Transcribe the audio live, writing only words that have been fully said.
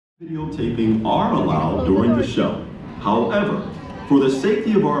Videotaping are allowed during the show. However, for the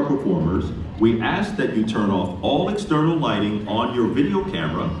safety of our performers, we ask that you turn off all external lighting on your video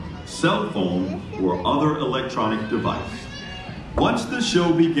camera, cell phone, or other electronic device. Once the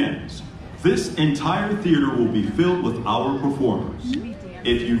show begins, this entire theater will be filled with our performers.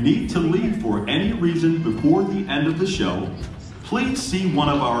 If you need to leave for any reason before the end of the show, please see one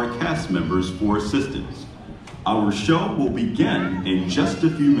of our cast members for assistance. Our show will begin in just a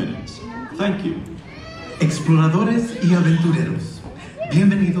few minutes. Thank you. Exploradores y aventureros,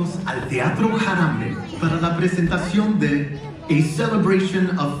 bienvenidos al Teatro Jarambe para la presentación de A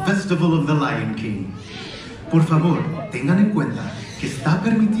Celebration of Festival of the Lion King. Por favor, tengan en cuenta que está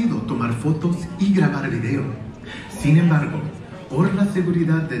permitido tomar fotos y grabar video. Sin embargo, por la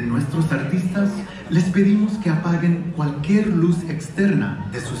seguridad de nuestros artistas, les pedimos que apaguen cualquier luz externa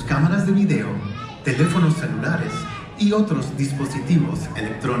de sus cámaras de video, teléfonos celulares y otros dispositivos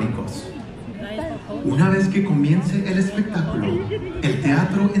electrónicos. Una vez que comience el espectáculo, el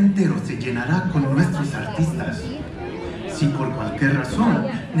teatro entero se llenará con nuestros artistas. Si por cualquier razón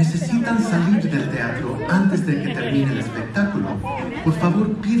necesitan salir del teatro antes de que termine el espectáculo, por favor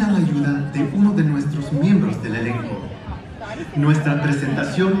pidan la ayuda de uno de nuestros miembros del elenco. Nuestra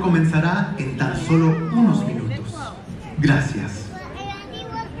presentación comenzará en tan solo unos minutos. Gracias.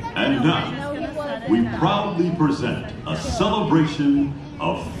 And now, we proudly present a celebration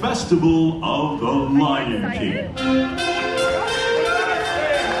of Festival of the Lion King.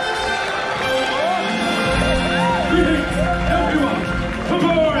 Greetings, everyone! Come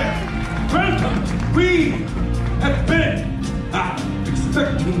on! Welcome! We have been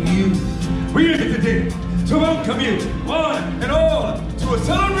expecting you. We are here today to welcome you, one and all, to a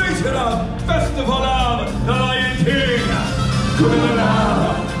celebration of Festival of the Lion King.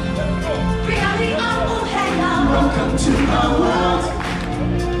 Welcome to our world.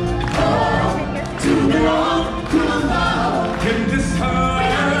 In this time,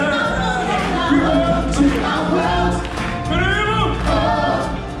 we welcome to our world.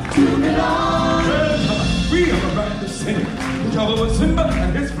 We are about to sing the travel with Simba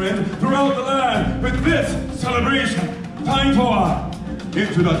and his friends throughout the land with this celebration. Time for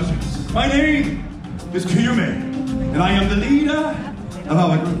introductions. My name is Kiyume, and I am the leader of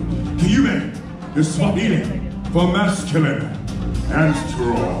our group. Kiyume is Swahili for masculine and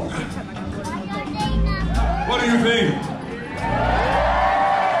strong. What do you think?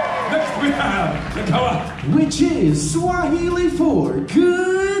 Next we have Nakawa, which is Swahili for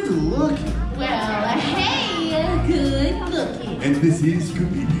good looking. Well, hey, good looking. and this is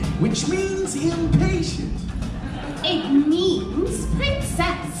Kabini, Which means impatient. It means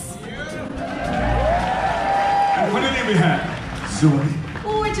princess. and finally we have Zoe.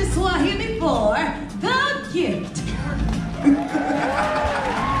 Which is Swahili for the gift.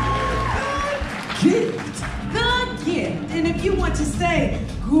 Gift. The gift. And if you want to stay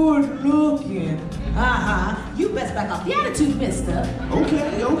good looking, you best back off the attitude, mister.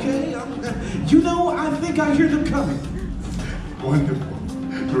 Okay. You know, I think I hear them coming. Wonderful.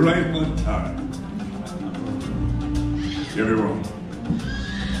 Right on time. Everyone.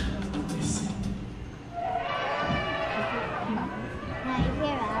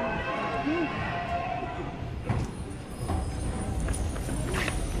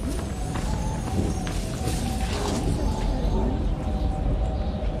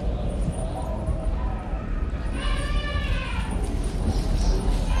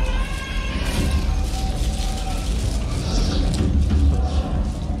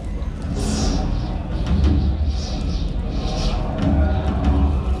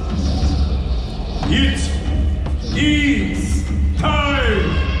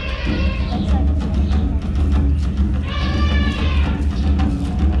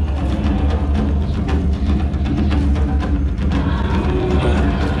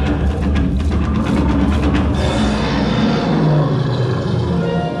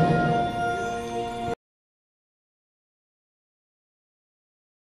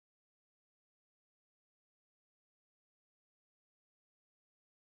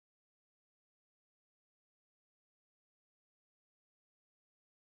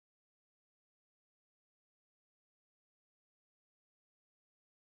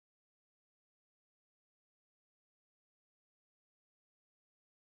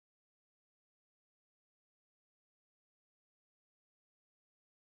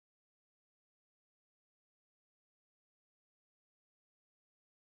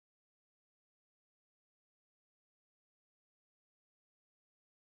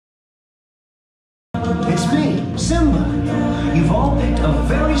 It's me, Simba. You've all picked a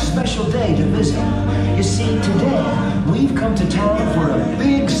very special day to visit. You see, today, we've come to town for a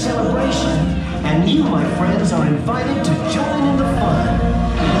big celebration. you, my friends, are invited to join in the fun.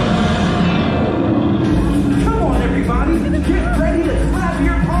 Come on, everybody. Get ready to clap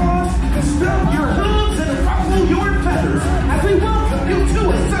your paws, stomp your hooves, and ruffle your feathers as we welcome you to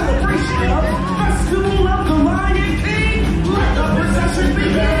a celebration of Festival of the Lion King. Let the procession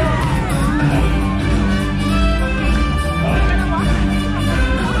begin.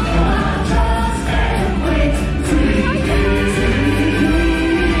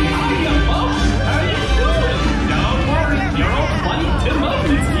 Hiya, folks. How you doing? Don't worry, you're all funny too.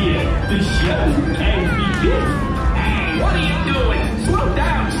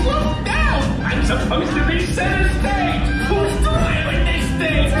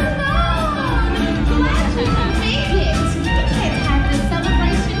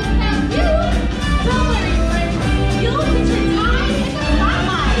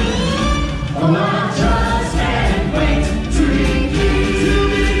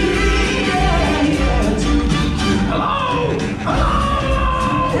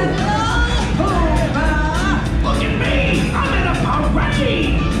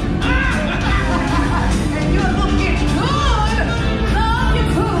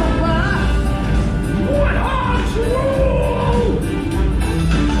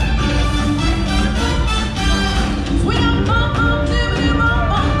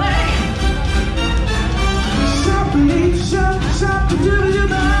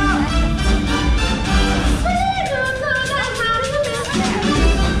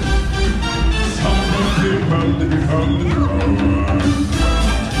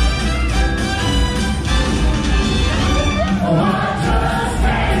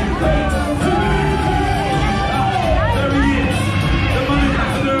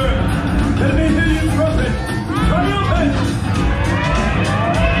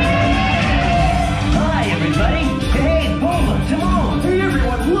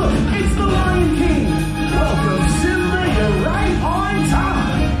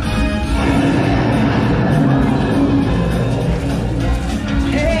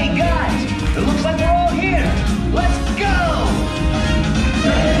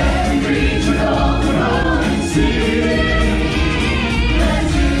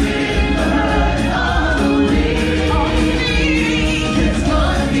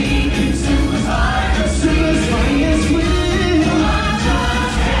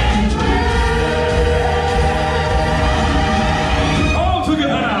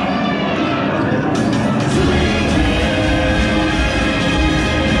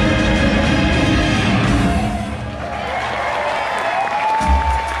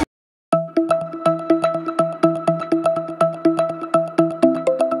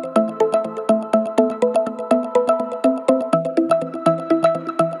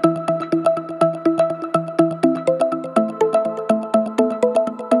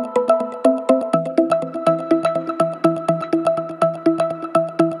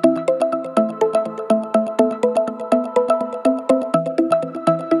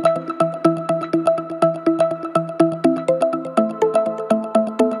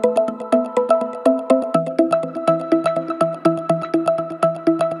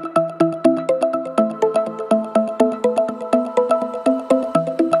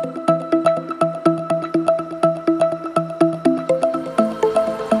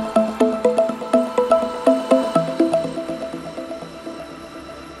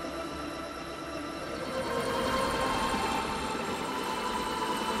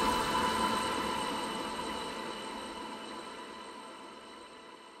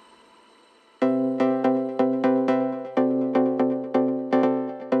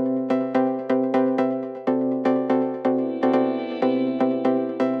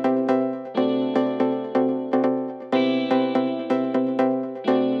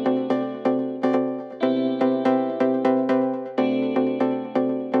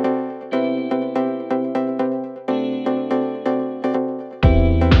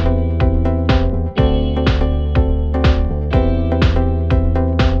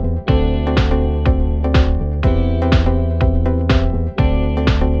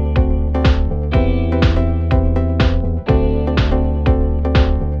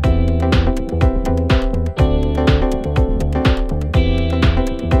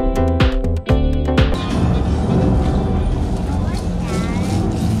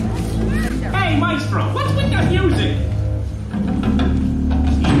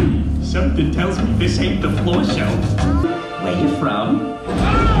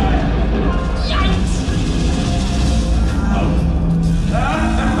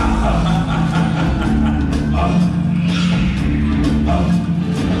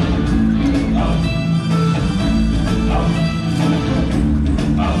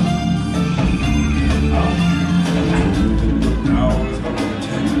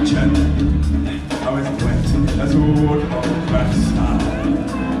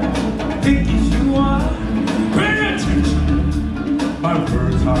 our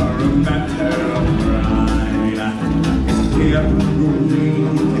words are a matter of pride. It's clear we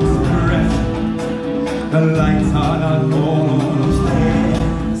express. The lights are not all on the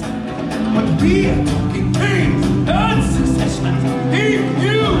stairs, but we are talking kings and succession. If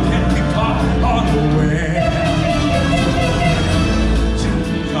you can be caught unaware,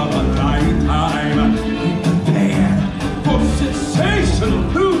 change of a lifetime, be prepared for sensational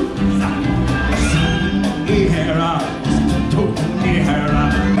news. Era is totally era,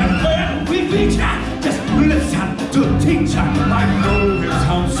 and when we feature, just listen to the teacher. I know it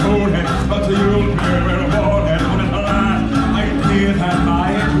sounds so heavy, but you'll be rewarded when it's alive. I hear that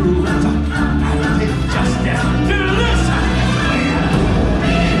I approve, and it's just as delicious.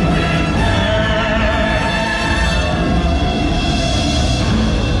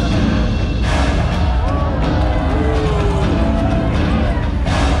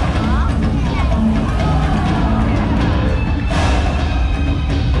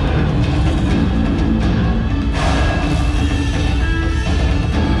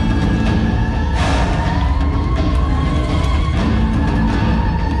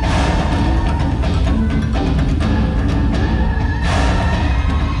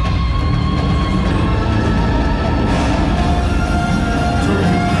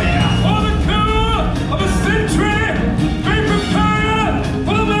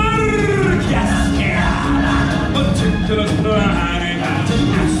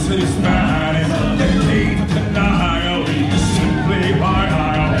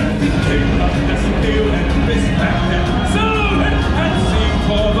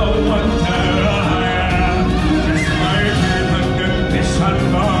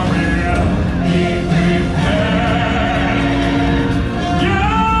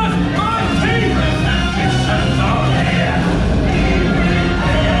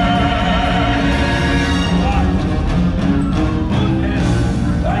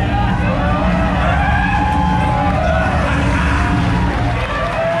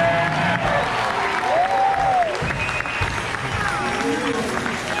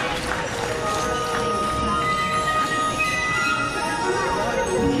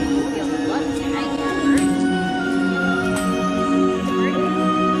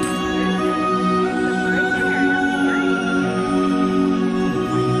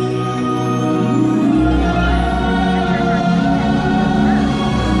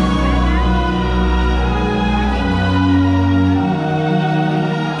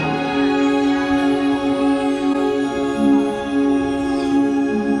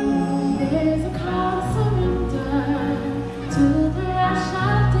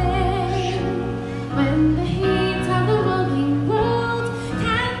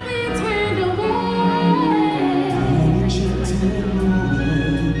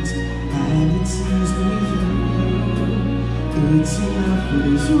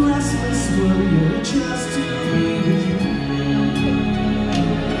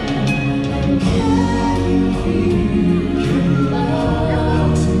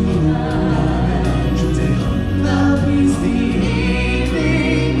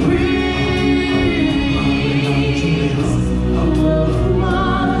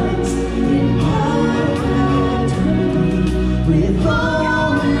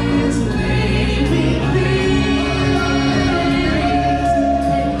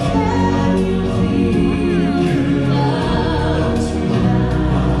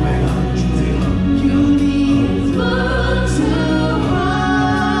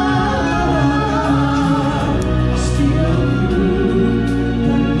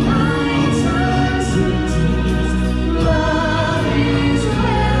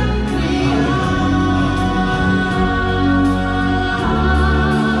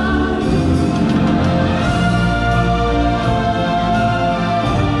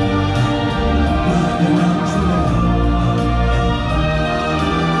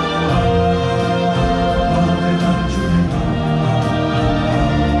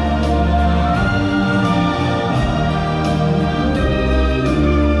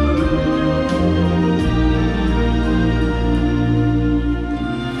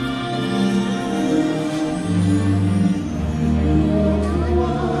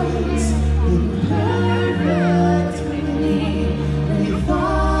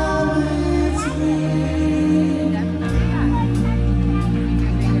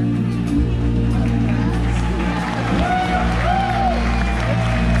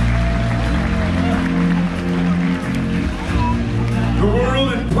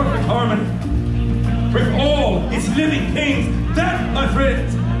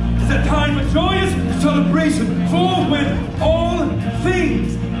 celebration for when all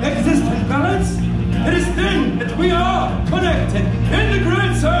things exist in balance It is then that we are connected in the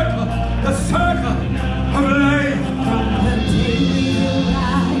great circle, the circle of life. From the day we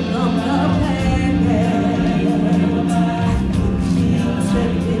arrived on the planet,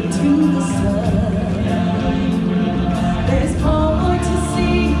 slipped into the sun. There's more to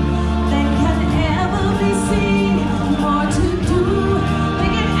see than can ever be seen, more to do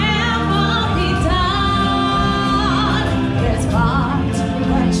than can ever be done. There's far too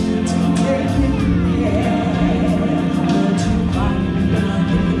much to take in here, more to find than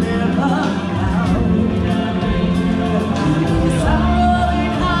you never know. The sun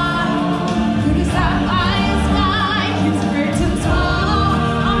rolling high through the sapphire sky, its curtains fall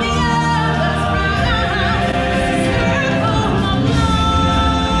on the other side. Circle of life,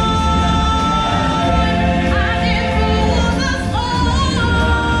 and it rules us all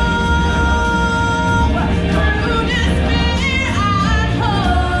through despair and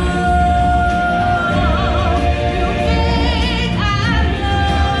hope. Through faith and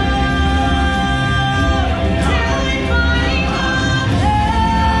love, till we find a place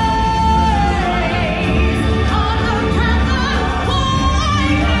on the path of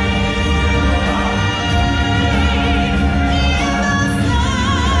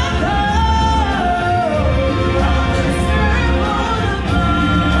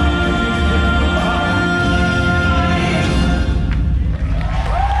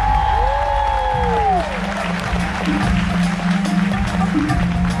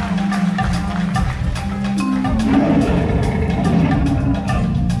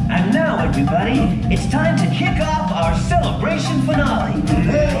And now, everybody, it's time to kick off our celebration finale.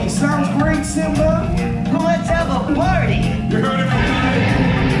 Hey, sounds great, Simba. Let's have a party. You heard it, everybody.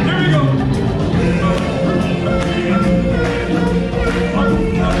 Here we go.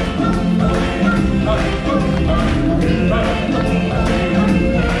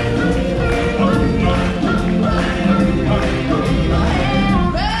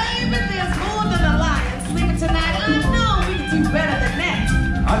 Baby, there's more than a lion sleeping tonight. I know we can do better than that.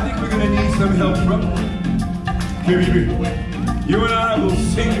 I think we're gonna need some help, bro. Here, you and I will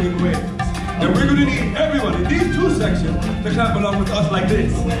sing in waves. And we're gonna need everyone in these two sections to clap along with us like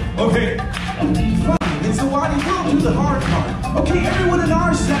this. Okay? Fine, and so Waddy will do the hard part. Okay, everyone in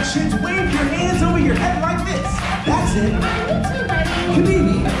our sections, wave your hands over your head like this. That's it.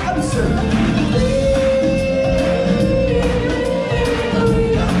 Habibi, absurd.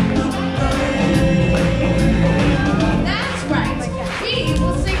 That's right. We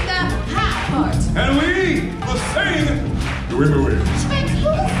will sing the high part. And we will sing the river waves. But who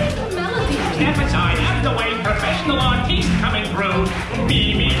will sing the melody? Step aside, out of the way, professional artiste coming through. Me,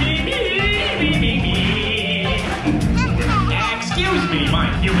 me, me, me, me, me, me. Excuse me, my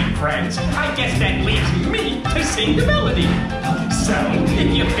human friends. I guess that leaves me to sing the melody. So,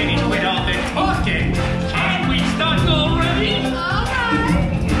 if you finished with all the talking, can we start already?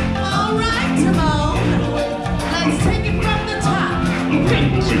 All right, Timon. Let's take it from the top. In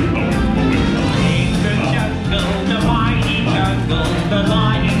the jungle, the mighty jungle, the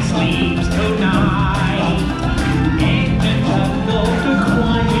lion sleeps tonight. In the jungle, the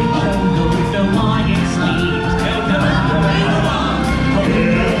quiet jungle, the lion sleeps tonight.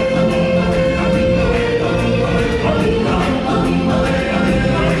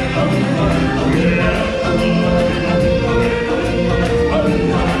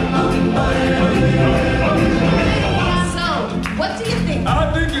 So, what do you think? I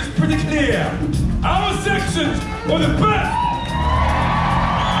think it's pretty clear. Our sections are the best.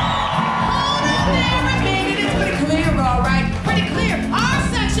 Hold on there a minute. It's pretty clear, all right. Pretty clear. Our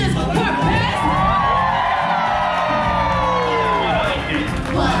sections were best.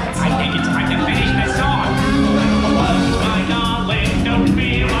 What? I think it's time to finish the song. My darling, don't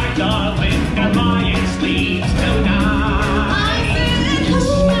fear, my darling, the lion sleeps tonight. I said,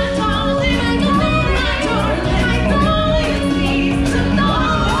 hush, my darling, my darling, my darling, my darling sleeps tonight.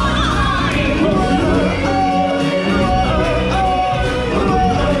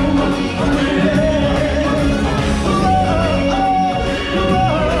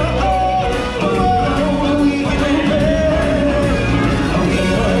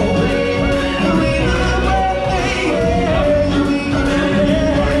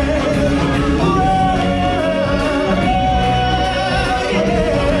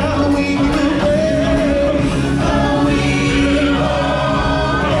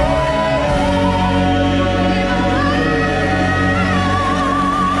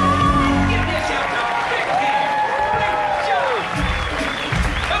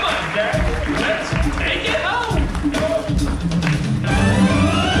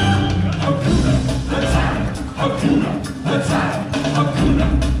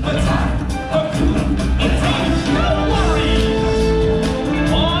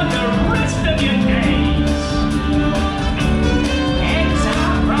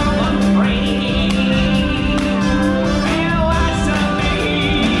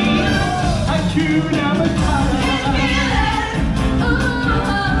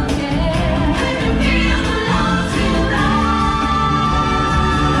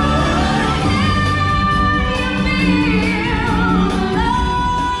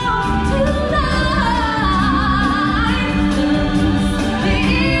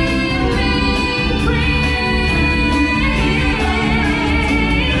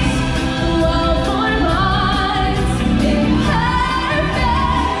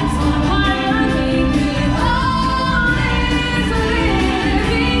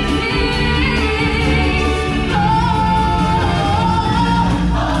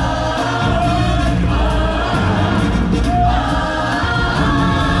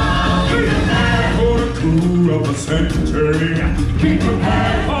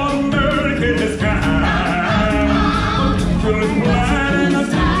 prepared for the murder in the sky. Till it's blind and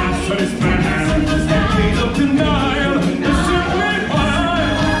satisfied. The king of denial is simply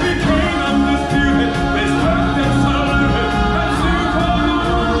fine. Became undisputed, respected, saluted, and soon for the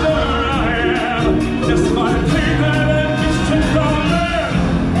wonder I am. Just my faith and ambition from man,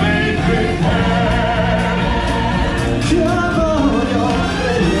 made prepared. Come on, you're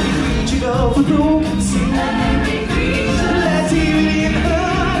ready, creature of a broken sea. Let's hear it in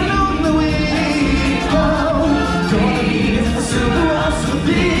heard on the way down. Gonna be a super awesome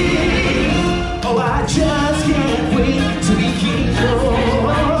thing. Oh, I just can't wait to be king. Oh,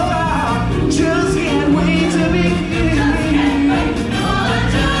 just can't wait to be king. I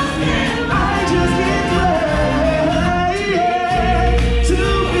just can't wait to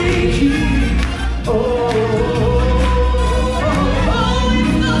be king. Oh.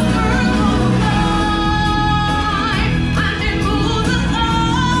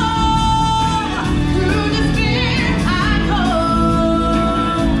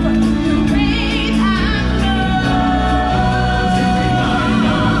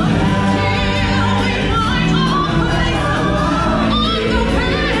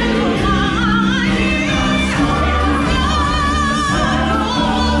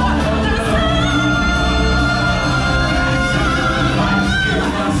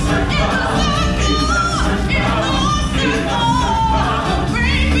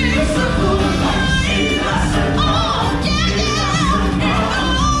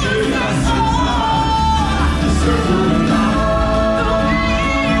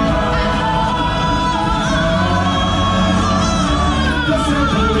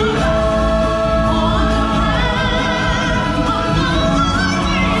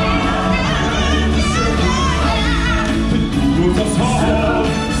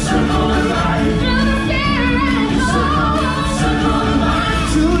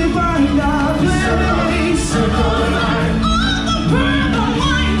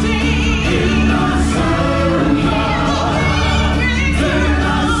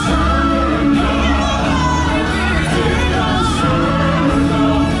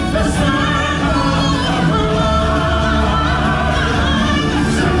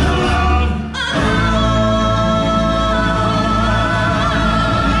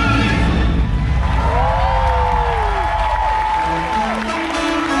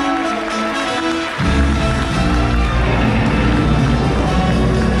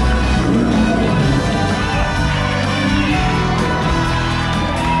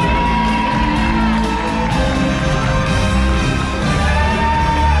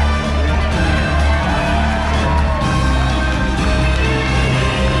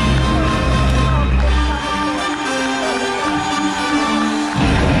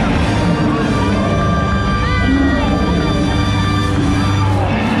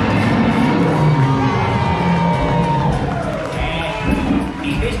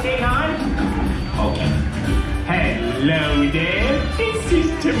 Hello there, this is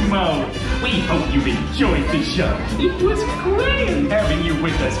Timon. We hope you enjoyed the show. It was great having you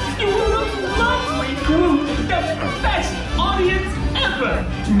with us. You were a lovely group, the best audience ever.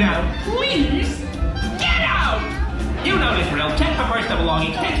 Now please, get out! You know the drill. Check for personal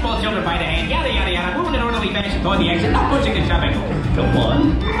belongings, take small children by the hand, yada yada yada, move in an orderly fashion toward the exit, not pushing and shoving. Come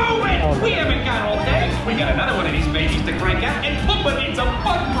on, move it! We haven't got all day. We got another one of these babies to crank out, and Papa needs a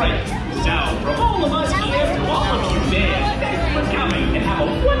butt break. So, from all of us here to all of you there, thanks for coming and have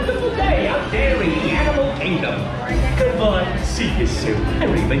a wonderful day out there in the animal kingdom. Goodbye. See you soon.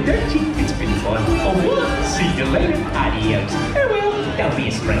 Arrivederci. It's been fun. Au revoir. See you later. Adios. Farewell. Don't be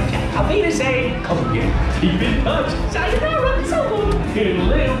a stranger. I'll be the same. Come again. Keep in touch. Sayonara. So long.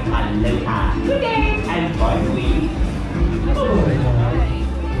 Hello. Aloha. Good day. And finally,